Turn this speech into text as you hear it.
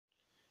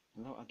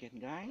Hello again,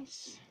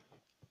 guys.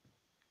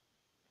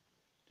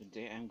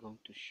 Today I'm going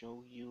to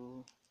show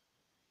you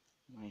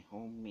my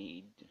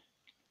homemade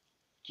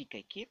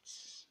Kikai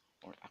kits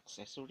or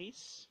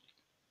accessories.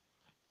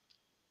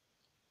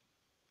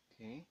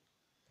 Okay,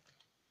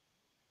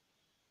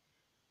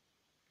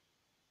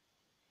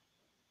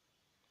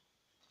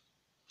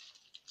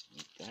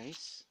 wait,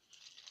 guys.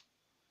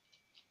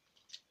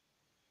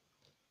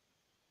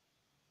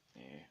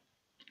 There.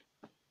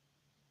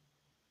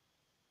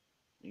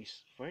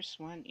 This first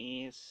one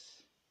is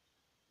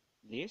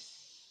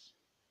this.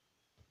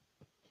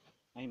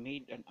 I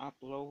made an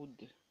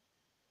upload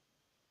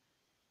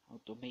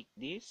how to make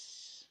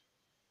this.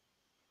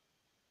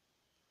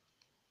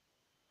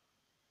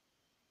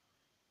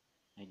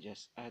 I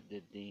just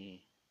added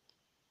the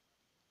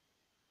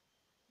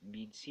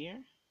beads here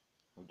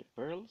or the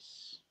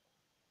pearls.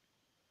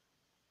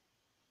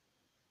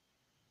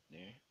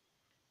 There.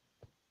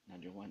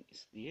 Another one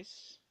is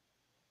this.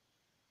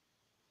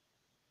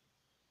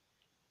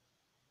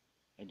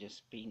 I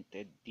just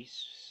painted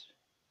this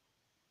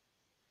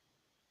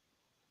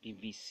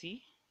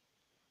PVC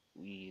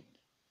with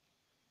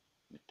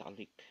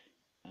metallic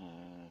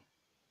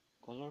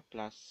color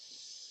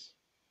plus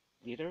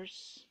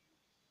glitters.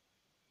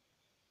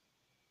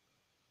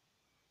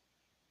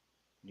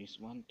 This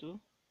one too.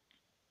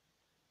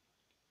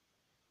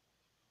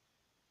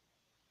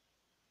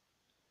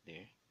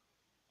 There.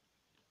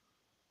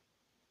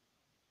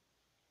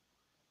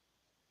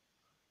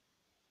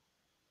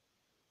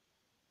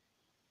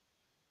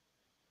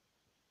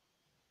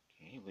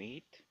 Okay,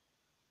 wait.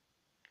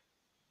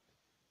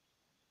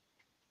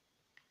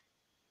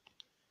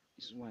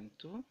 This one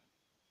too.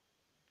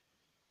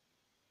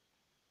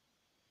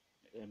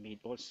 I made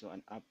also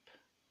an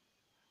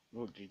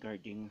upload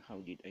regarding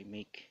how did I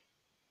make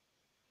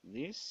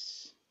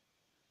this.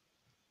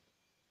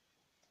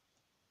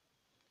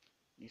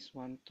 This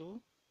one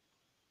too.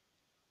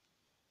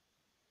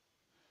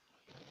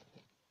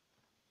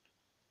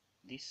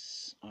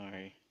 These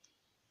are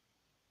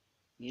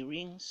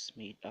earrings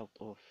made out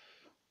of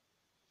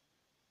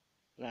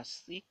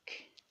plastic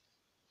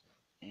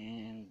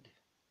and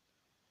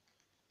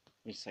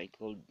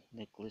recycled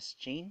necklace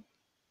chain.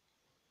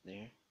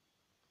 There.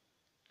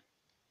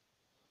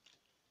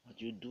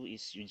 What you do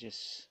is you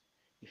just,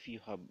 if you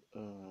have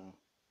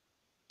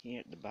here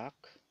at the back,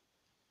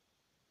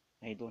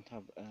 I don't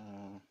have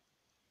a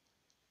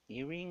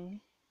earring.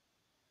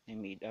 I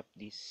made up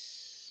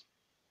this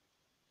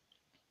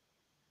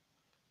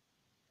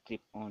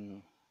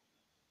clip-on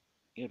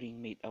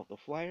earring made out of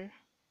wire.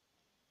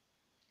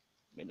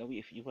 By the way,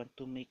 if you want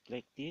to make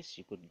like this,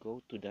 you could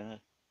go to the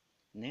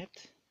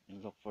net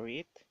and look for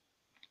it.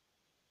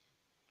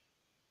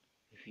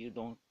 If you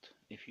don't,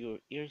 if your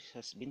ears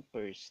has been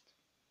pierced,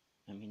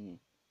 I mean,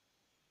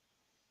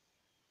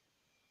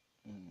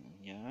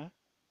 yeah,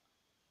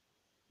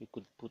 you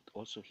could put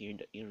also here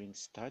the earring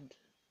stud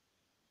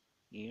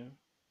here,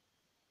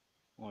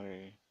 or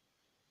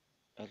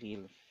a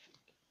little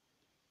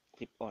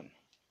clip-on.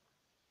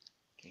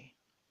 Okay,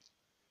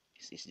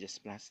 this is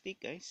just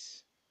plastic,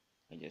 guys.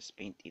 I just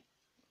paint it.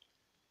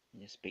 I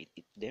just paint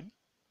it them.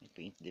 I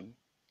paint them.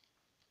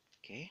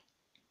 Okay.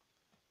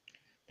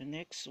 The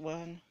next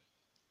one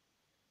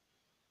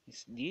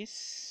is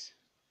this.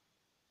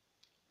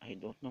 I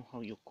don't know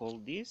how you call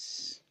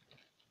this.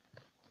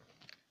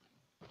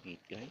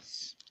 Wait,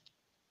 guys.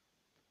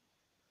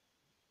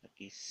 That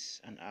is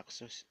an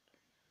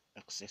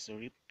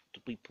accessory to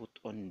be put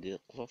on the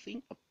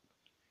clothing. I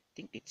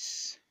think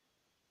it's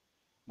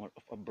more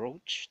of a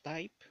brooch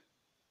type.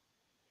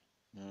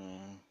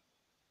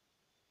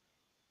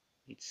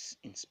 It's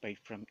inspired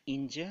from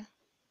India,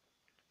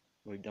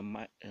 where the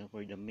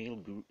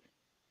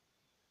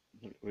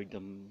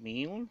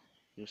male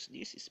use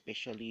this,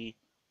 especially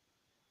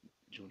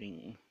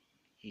during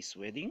his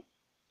wedding.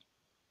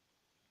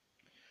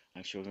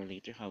 I'll show you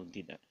later how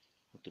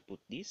to put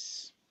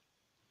this.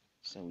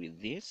 So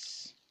with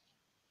this,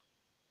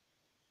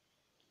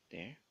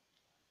 there,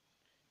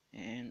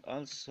 and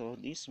also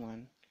this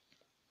one,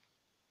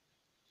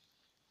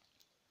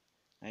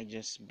 I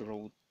just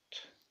brought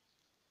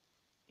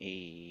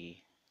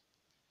a,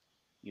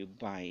 you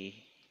buy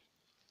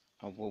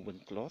a woven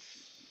cloth.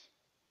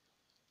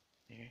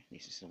 There,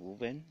 this is a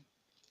woven.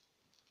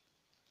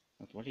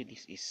 Not only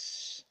this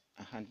is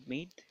a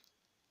handmade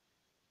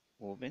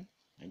woven.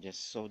 I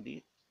just sewed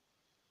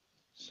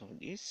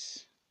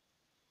this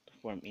to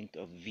form into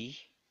a V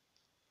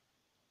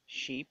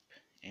shape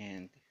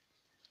and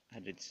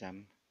added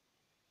some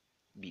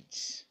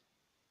beads.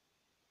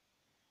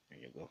 There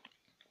you go.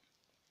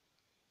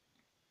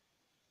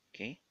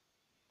 Okay.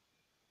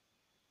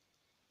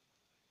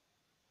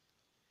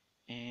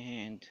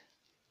 And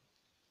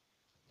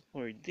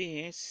for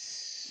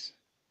this,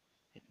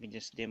 let me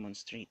just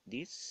demonstrate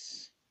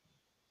this.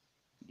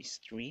 This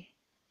tree.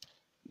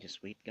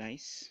 Just wait,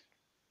 guys.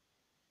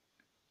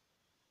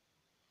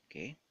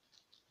 Okay.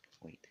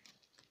 Wait.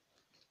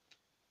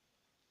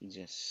 You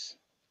just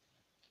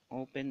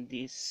open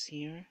this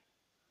here.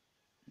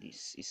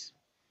 This is,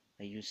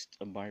 I used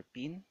a bar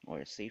pin or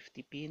a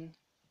safety pin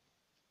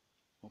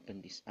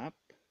Open this up.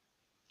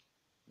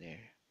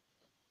 There.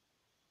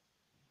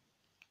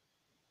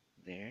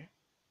 There.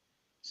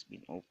 It's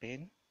been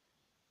open.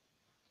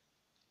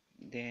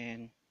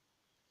 Then,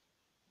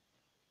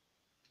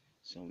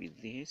 so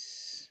with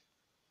this,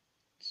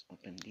 let's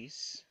open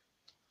this.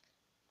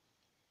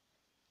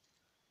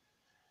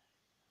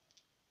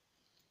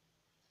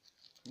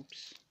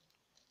 Oops.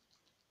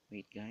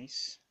 Wait,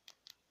 guys.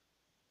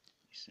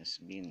 This has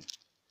been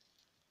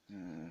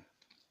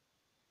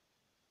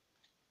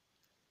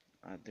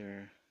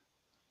other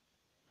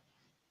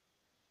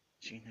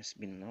chain has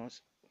been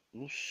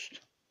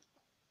loosed.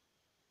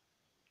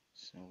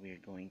 So we're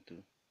going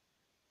to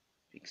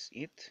fix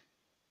it.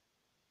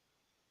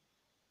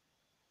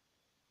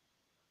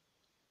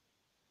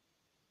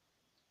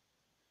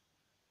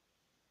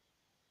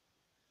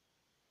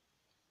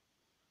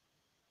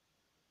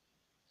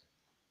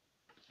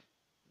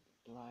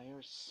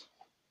 Pliers.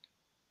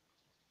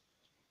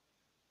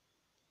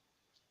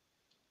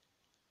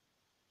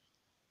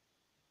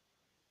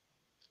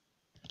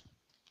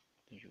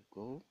 There you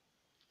go.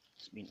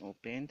 It's been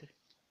opened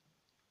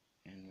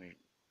and we're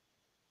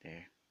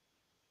there.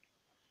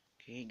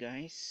 Okay,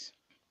 guys,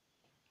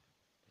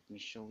 let me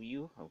show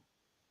you how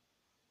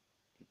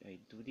did I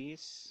do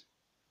this.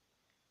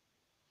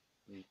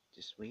 Wait,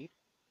 just wait.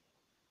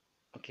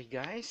 Okay,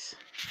 guys,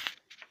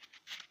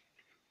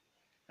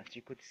 as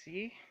you could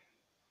see,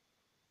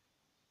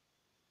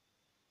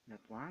 that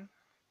one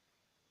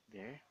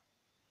there,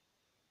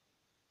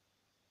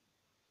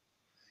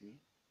 see,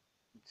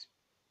 it's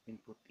been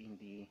put in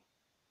the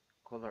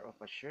color of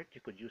a shirt.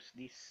 You could use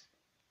this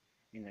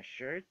in a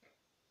shirt.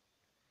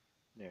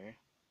 There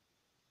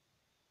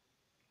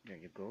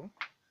you go.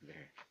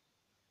 There.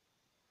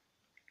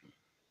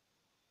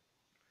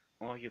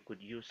 Or you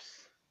could use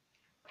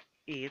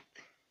it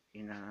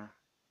in a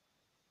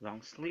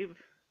long sleeve.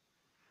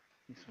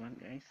 This one,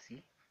 guys,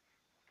 see,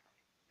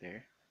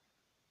 there.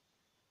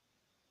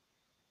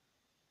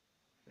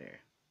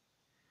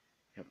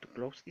 You have to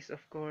close this,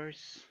 of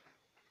course,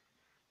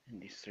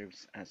 and this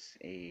serves as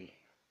a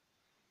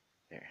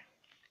there.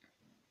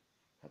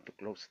 Have to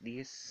close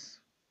this,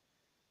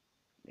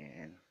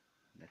 and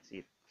that's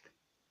it.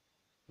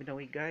 By the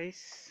way,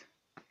 guys,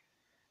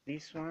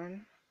 this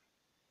one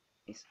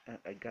is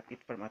I got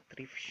it from a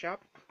thrift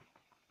shop.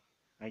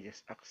 I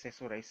just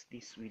accessorized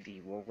this with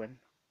the woven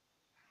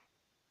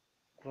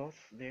cloth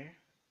there,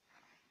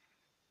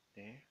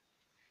 there,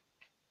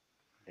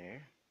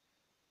 there.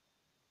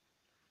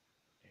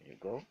 There you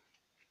go.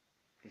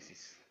 This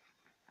is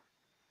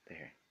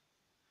there.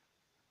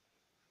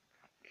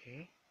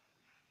 Okay,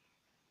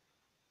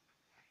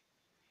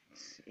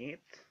 that's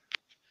it.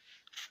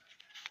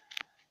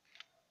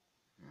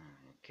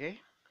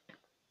 Okay,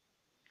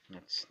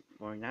 that's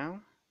for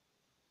now,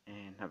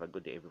 and have a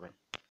good day, everyone.